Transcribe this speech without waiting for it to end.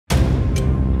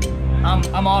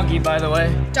I'm Augie, by the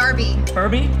way. Darby.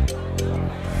 Furby?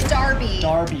 Darby.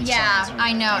 Darby. Yeah,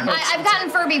 I know. I've gotten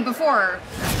Furby before.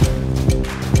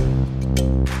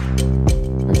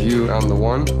 Are you on the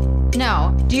one?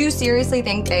 No. Do you seriously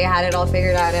think they had it all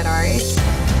figured out at our age?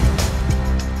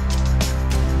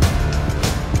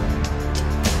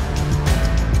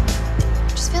 I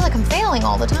just feel like I'm failing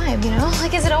all the time, you know?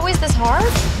 Like, is it always this hard?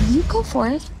 You go for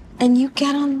it, and you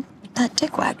get on that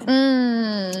dick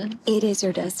wagon. It is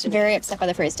your destiny. Very upset by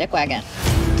the phrase dick wagon.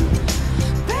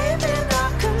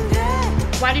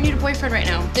 Why do you need a boyfriend right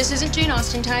now? This isn't Jane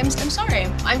Austen times. I'm sorry.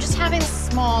 I'm just having a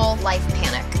small life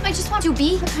panic. I just want to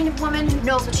be the kind of woman who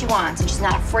knows what she wants and she's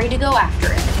not afraid to go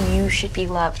after it. You should be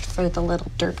loved for the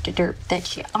little derp-de-derp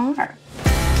that you are.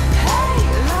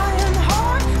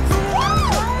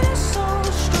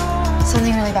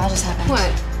 Something really bad just happened.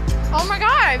 What? Oh my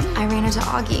God. I ran into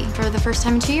Augie for the first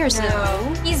time in 2 years.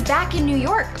 No. He's back in New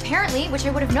York, apparently, which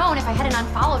I would have known if I hadn't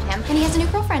unfollowed him. And he has a new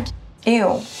girlfriend.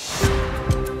 Ew.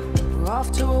 We're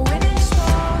off to a winning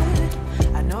start.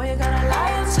 I know you got a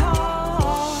lion's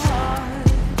heart.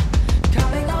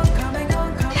 Coming on, coming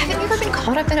on, coming Haven't you ever been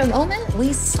caught up in a moment?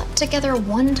 We slept together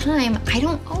one time. I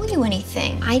don't owe you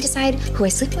anything. I decide who I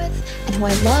sleep with and who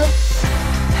I love.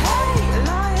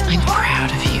 Hey, I'm proud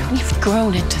of you. You've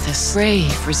grown into this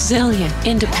brave, resilient,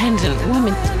 independent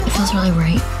woman. It feels really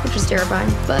right, which is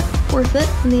terrifying, but worth it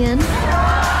in the end.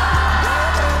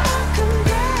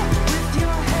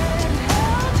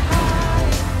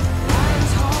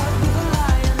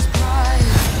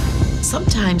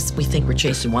 Sometimes we think we're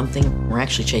chasing one thing, we're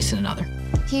actually chasing another.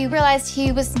 He realized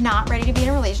he was not ready to be in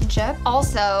a relationship.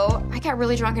 Also, I got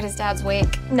really drunk at his dad's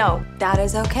wake. No, that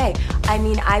is okay. I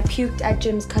mean, I puked at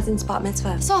Jim's cousin's bat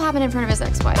mitzvah. This all happened in front of his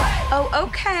ex-wife. Oh,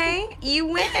 okay. You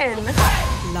win.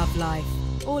 Love Life.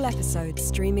 All episodes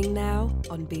streaming now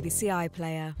on BBC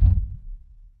iPlayer.